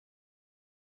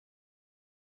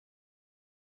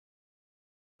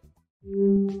The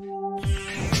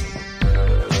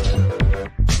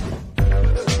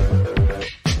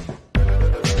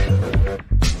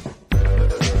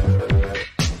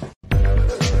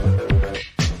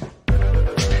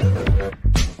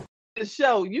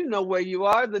show, you know where you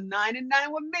are, the 9 and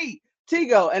 9 with me,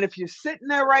 Tigo. And if you're sitting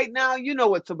there right now, you know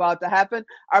what's about to happen.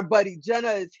 Our buddy Jenna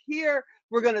is here.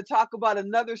 We're going to talk about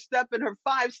another step in her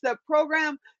 5-step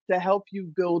program to help you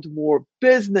build more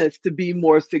business, to be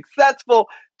more successful,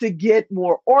 to get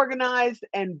more organized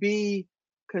and be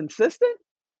consistent.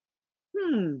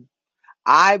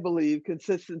 I believe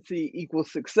consistency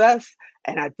equals success,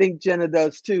 and I think Jenna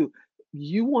does too.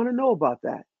 You want to know about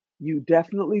that? You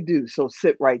definitely do. So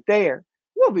sit right there.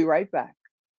 We'll be right back.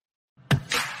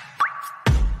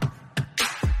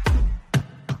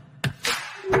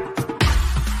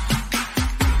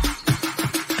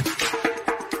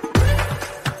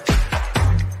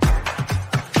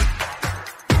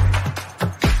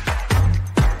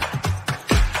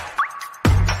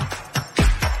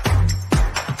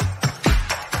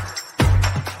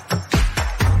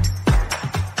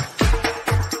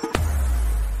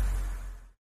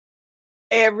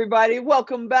 Hey everybody,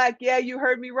 welcome back. Yeah, you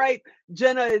heard me right.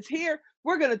 Jenna is here.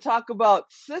 We're going to talk about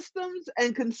systems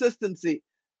and consistency.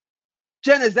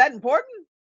 Jenna, is that important?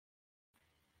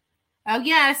 Oh,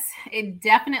 yes, it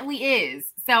definitely is.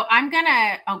 So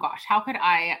oh gosh, how could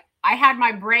I had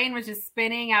my brain was just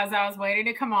spinning as I was waiting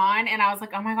to come on. And I was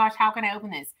like, oh my gosh, how can I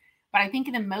open this? But I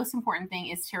think the most important thing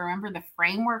is to remember the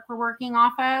framework we're working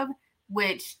off of,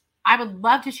 which I would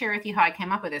love to share with you how I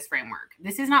came up with this framework.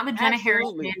 This is not the Jenna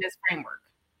Harris-Hernandez framework.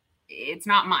 It's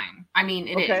not mine. I mean,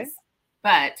 it is,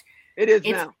 but it's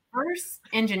now first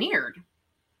engineered.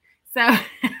 So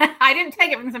I didn't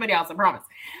take it from somebody else, I promise.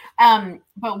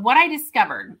 But what I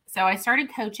discovered, so I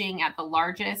started coaching at the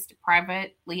largest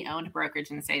privately owned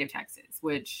brokerage in the state of Texas,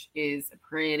 which is a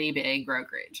pretty big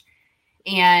brokerage.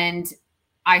 And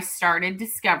I started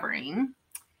discovering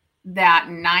that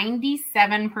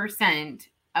 97%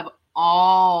 of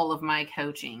all of my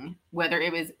coaching, whether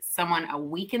it was someone a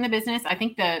week in the business, I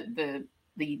think the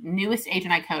newest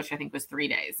agent I coached, I think was 3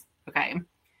 days. Okay.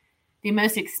 The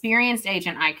most experienced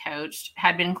agent I coached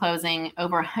had been closing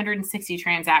over 160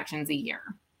 transactions a year.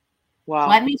 Wow.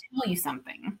 Let me tell you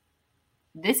something.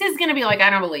 This is going to be like, I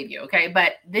don't believe you. Okay.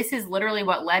 But this is literally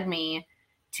what led me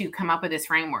to come up with this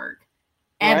framework.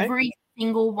 Right. Every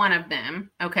single one of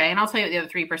them. Okay. And I'll tell you what the other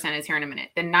 3% is here in a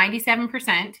minute. The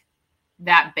 97%,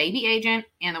 that baby agent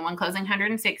and the one closing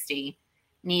 160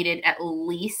 needed at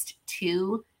least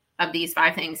 2 of these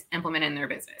 5 things implemented in their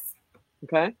business.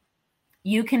 Okay.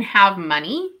 You can have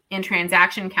money in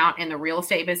transaction count in the real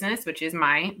estate business, which is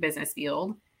my business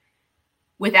field,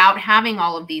 without having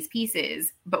all of these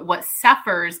pieces. But what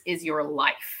suffers is your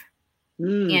life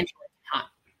and your time.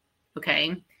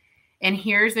 Okay. And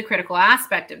here's the critical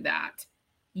aspect of that.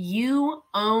 You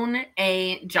own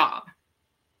a job.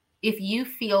 If you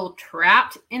feel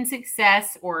trapped in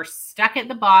success or stuck at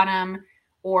the bottom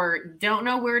or don't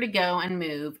know where to go and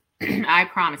move, I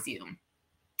promise you,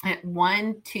 at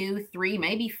 1, 2, 3,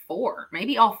 maybe 4,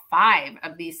 maybe all 5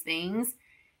 of these things,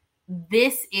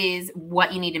 this is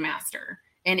what you need to master.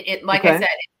 And it, like I said,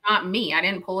 it's not me. I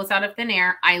didn't pull this out of thin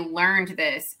air. I learned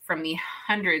this from the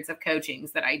hundreds of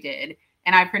coachings that I did.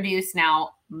 And I produce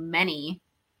now many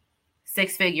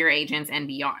 6-figure agents and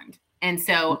beyond. And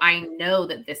so I know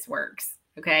that this works.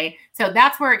 Okay. So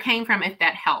that's where it came from, if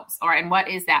that helps. All right. And what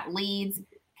is that? Leads,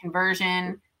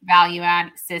 conversion, value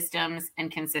add, systems, and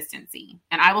consistency.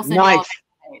 And I will send you all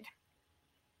that.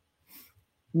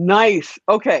 Nice.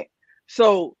 Okay.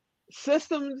 So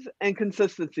systems and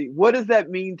consistency, what does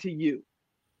that mean to you?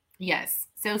 Yes.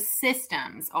 So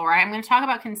systems. All right. I'm going to talk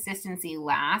about consistency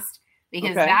last,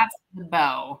 because that's the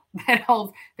bow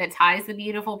that ties the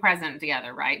beautiful present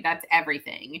together, right? That's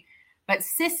everything. But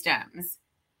systems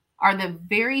are the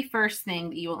very first thing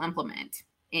that you will implement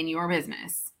in your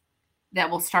business that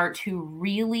will start to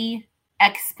really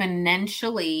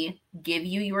exponentially give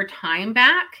you your time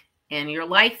back and your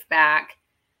life back,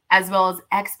 as well as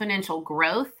exponential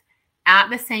growth at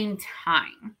the same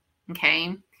time. Okay.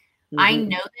 Mm-hmm. I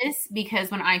know this because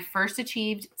when I first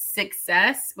achieved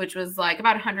success, which was like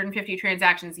about 150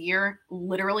 transactions a year,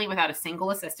 literally without a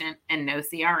single assistant and no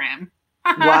CRM.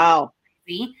 Wow.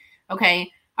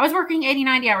 Okay. I was working 80,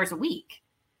 90 hours a week,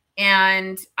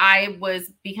 and I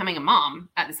was becoming a mom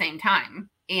at the same time.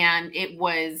 And it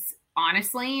was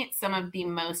honestly some of the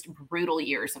most brutal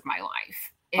years of my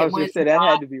life. I was going to say that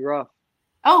had to be rough.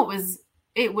 Oh,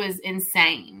 it was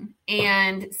insane.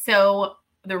 And so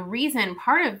the reason,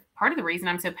 part of the reason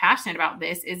I'm so passionate about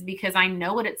this is because I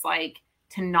know what it's like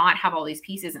to not have all these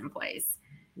pieces in place.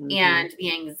 and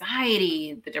the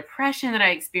anxiety, the depression that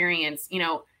I experienced,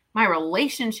 my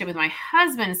relationship with my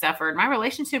husband suffered. My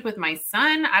relationship with my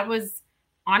son, I was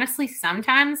honestly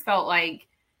sometimes felt like,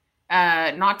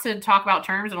 not to talk about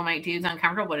terms, it'll make dudes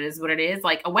uncomfortable, but it is what it is,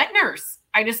 like a wet nurse.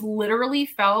 I just literally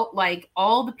felt like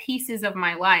all the pieces of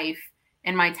my life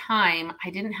and my time, I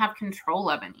didn't have control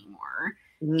of anymore.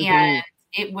 And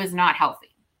it was not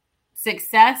healthy.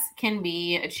 Success can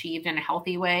be achieved in a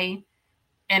healthy way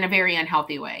and a very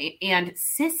unhealthy way. And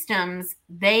systems,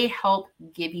 they help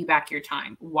give you back your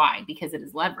time. Why? Because it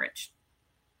is leverage.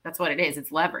 That's what it is.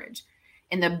 It's leverage.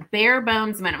 And the bare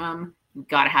bones minimum, you've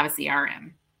got to have a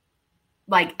CRM.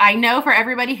 Like, I know for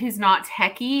everybody who's not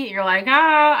techie, you're like,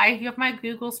 I have my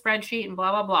Google spreadsheet and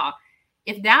blah, blah, blah.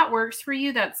 If that works for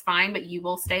you, that's fine, but you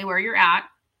will stay where you're at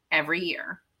every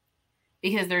year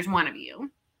because there's one of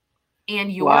you. And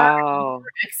your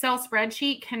Excel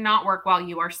spreadsheet cannot work while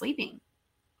you are sleeping.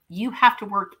 You have to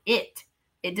work it.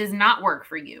 It does not work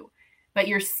for you, but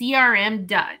your CRM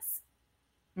does.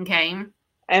 Okay.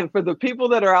 And for the people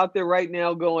that are out there right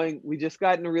now going, we just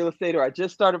got into real estate or I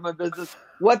just started my business.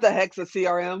 What the heck's a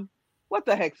CRM? What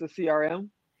the heck's a CRM?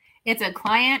 It's a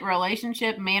client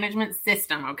relationship management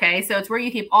system. Okay. So it's where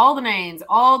you keep all the names,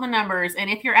 all the numbers. And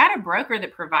if you're at a broker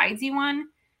that provides you one,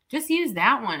 just use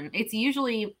that one. It's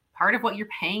usually part of what you're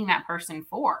paying that person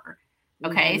for.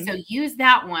 Okay. So use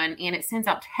that one and it sends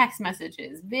out text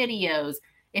messages, videos.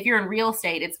 If you're in real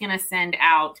estate, it's going to send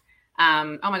out,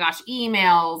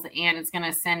 emails, and it's going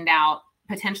to send out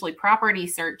potentially property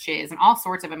searches and all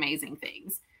sorts of amazing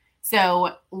things.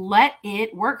 So let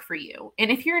it work for you. And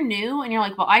if you're new and you're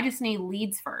like, well, I just need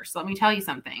leads first. Let me tell you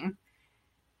something.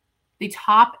 The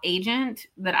top agent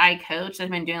that I coach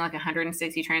that's been doing like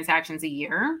 160 transactions a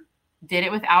year did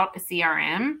it without a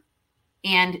CRM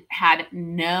and had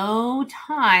no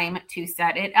time to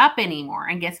set it up anymore.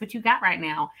 And guess what you got right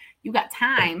now? You got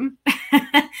time,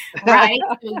 right?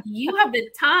 So you have the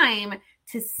time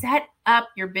to set up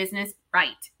your business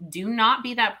right. Do not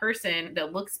be that person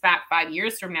that looks back 5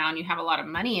 years from now and you have a lot of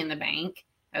money in the bank,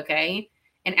 okay,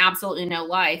 and absolutely no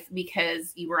life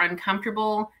because you were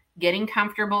uncomfortable getting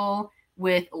comfortable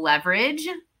with leverage,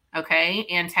 okay,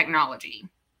 and technology.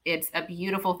 It's a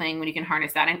beautiful thing when you can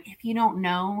harness that. And if you don't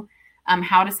know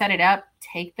how to set it up,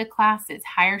 take the classes,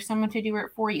 hire someone to do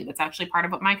it for you. That's actually part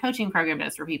of what my coaching program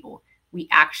does for people. We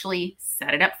actually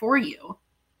set it up for you.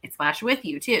 It's / with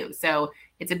you too. So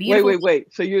it's a beautiful.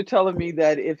 Wait. So you're telling me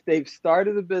that if they've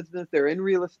started a business, they're in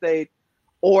real estate,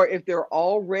 or if they're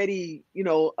already,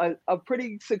 a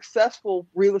pretty successful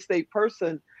real estate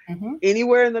person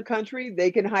anywhere in the country,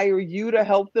 they can hire you to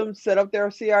help them set up their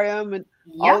CRM and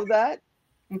all of that?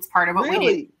 It's part of what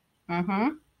we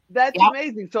do. That's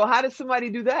amazing. So how does somebody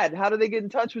do that? How do they get in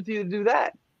touch with you to do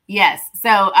that? Yes.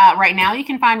 So right now you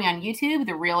can find me on YouTube,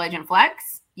 The Real Agent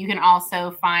Flex. You can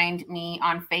also find me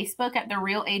on Facebook at The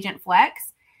Real Agent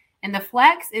Flex. And the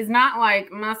flex is not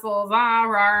like muscles,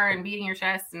 rah, and beating your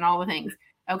chest and all the things.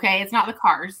 Okay. It's not the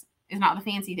cars. It's not the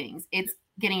fancy things. It's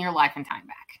getting your life and time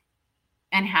back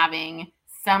and having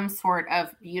some sort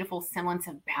of beautiful semblance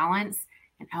of balance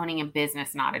and owning a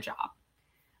business, not a job.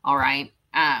 All right.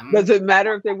 Does it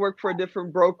matter if they work for a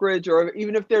different brokerage or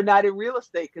even if they're not in real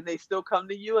estate? Can they still come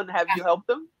to you and have you help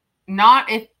them? Not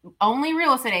if only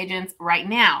real estate agents right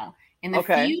now. In the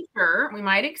future, we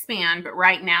might expand, but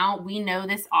right now we know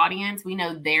this audience, we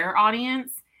know their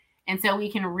audience. And so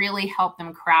we can really help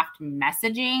them craft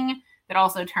messaging that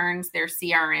also turns their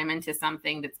CRM into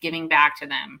something that's giving back to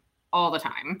them all the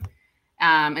time.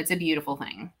 It's a beautiful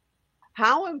thing.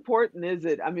 How important is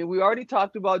it? I mean, we already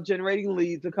talked about generating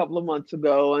leads a couple of months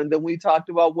ago, and then we talked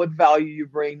about what value you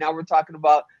bring. Now we're talking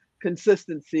about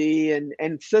consistency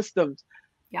and systems.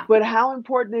 Yeah. But how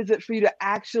important is it for you to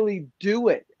actually do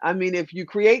it? I mean, if you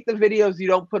create the videos, you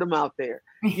don't put them out there.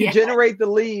 You generate the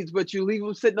leads, but you leave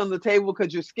them sitting on the table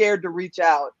because you're scared to reach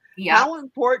out. Yeah. How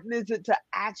important is it to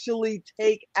actually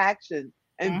take action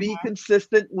and be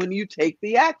consistent when you take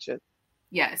the action?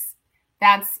 Yes,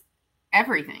 that's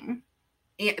everything.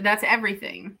 That's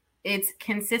everything. It's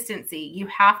consistency. You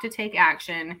have to take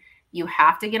action. You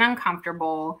have to get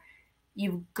uncomfortable.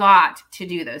 You've got to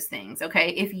do those things.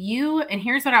 Okay. And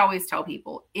here's what I always tell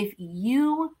people, if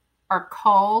you are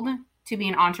called to be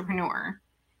an entrepreneur,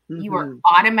 you are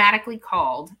automatically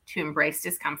called to embrace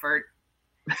discomfort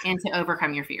and to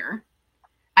overcome your fear.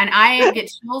 And I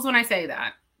get chills when I say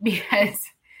that because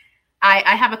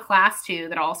I have a class too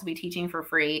that I'll also be teaching for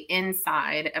free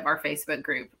inside of our Facebook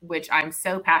group, which I'm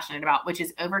so passionate about, which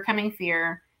is overcoming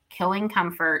fear, killing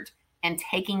comfort, and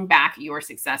taking back your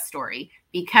success story.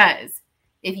 Because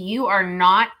if you are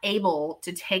not able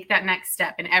to take that next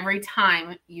step, and every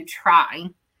time you try,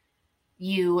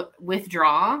 you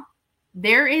withdraw,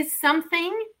 there is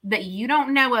something that you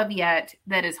don't know of yet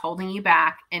that is holding you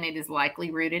back, and it is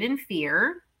likely rooted in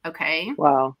fear, okay?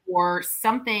 Wow. Or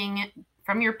something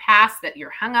from your past that you're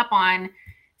hung up on.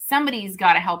 Somebody's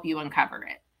got to help you uncover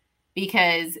it,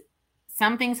 because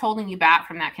something's holding you back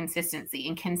from that consistency.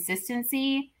 And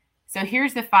consistency, so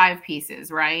here's the 5 pieces,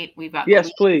 right? We've got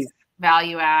yes, please.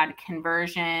 Value add,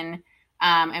 conversion,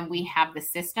 and we have the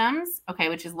systems, okay,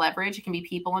 which is leverage. It can be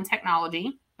people and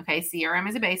technology. Okay, CRM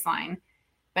is a baseline,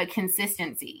 but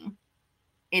consistency,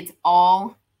 it's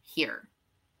all here.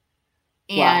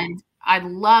 And wow. I'd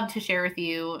love to share with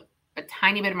you a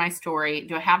tiny bit of my story.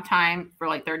 Do I have time for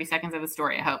like 30 seconds of the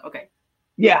story? I hope. Okay.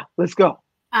 Yeah, let's go.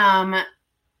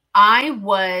 I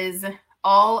was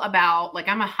all about, like,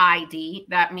 I'm a high D.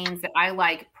 That means that I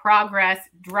like progress,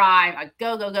 drive, I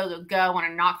go, want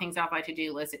to knock things off my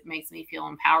to-do list. It makes me feel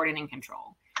empowered and in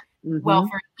control. Mm-hmm. Well,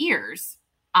 for years,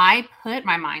 I put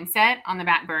my mindset on the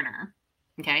back burner.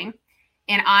 Okay.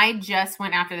 And I just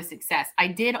went after the success. I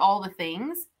did all the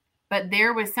things, but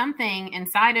there was something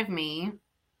inside of me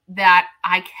that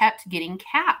I kept getting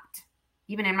capped,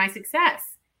 even in my success.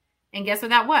 And guess what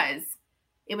that was?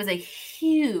 It was a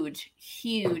huge,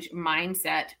 huge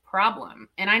mindset problem.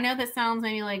 And I know that sounds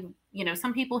maybe like, you know,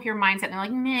 some people hear mindset and they're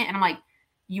like, meh. And I'm like,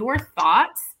 your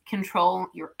thoughts control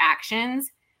your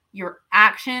actions. Your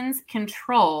actions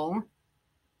control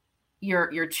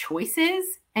your choices,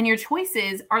 and your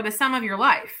choices are the sum of your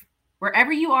life.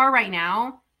 Wherever you are right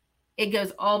now, it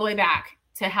goes all the way back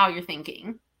to how you're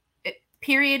thinking.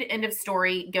 Period. End of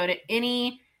story. Go to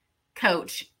any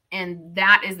coach, and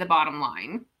that is the bottom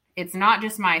line. It's not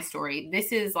just my story.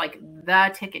 This is like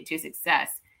the ticket to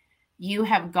success. You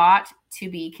have got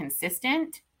to be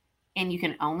consistent, and you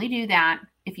can only do that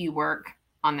if you work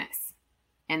on this.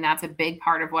 And that's a big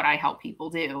part of what I help people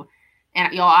do.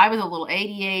 And y'all, I was a little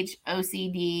ADHD,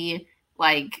 OCD,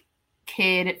 like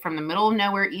kid from the middle of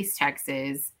nowhere, East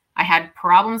Texas. I had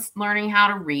problems learning how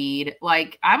to read.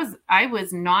 Like I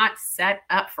was not set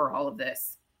up for all of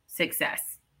this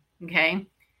success. Okay.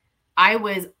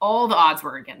 All the odds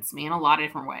were against me in a lot of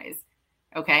different ways.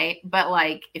 Okay. But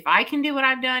like, if I can do what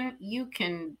I've done, you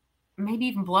can maybe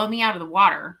even blow me out of the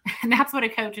water. And that's what a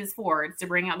coach is for. It's to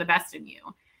bring out the best in you.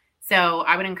 So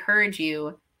I would encourage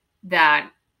you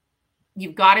that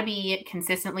you've got to be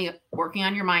consistently working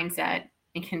on your mindset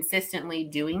and consistently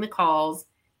doing the calls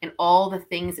and all the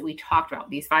things that we talked about,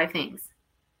 these 5 things,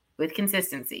 with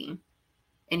consistency,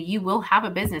 and you will have a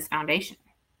business foundation.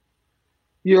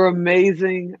 You're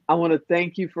amazing. I want to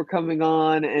thank you for coming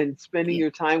on and spending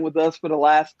your time with us for the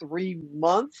last 3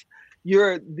 months.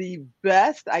 You're the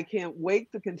best. I can't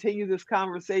wait to continue this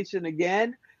conversation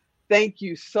again. Thank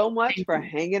you so much for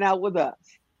hanging out with us.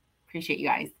 Appreciate you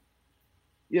guys.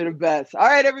 You're the best. All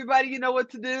right, everybody, you know what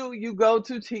to do. You go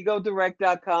to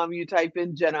tigodirect.com. You type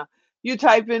in Jenna. You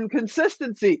type in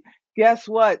consistency. Guess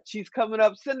what? She's coming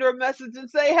up. Send her a message and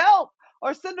say help.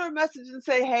 Or send her a message and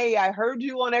say, hey, I heard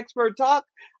you on Expert Talk.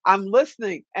 I'm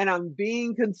listening and I'm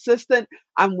being consistent.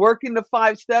 I'm working the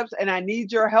 5 steps and I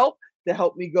need your help to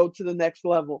help me go to the next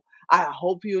level. I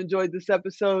hope you enjoyed this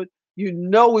episode. You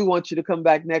know we want you to come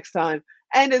back next time.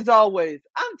 And as always,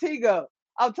 I'm Tigo.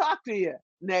 I'll talk to you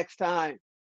next time.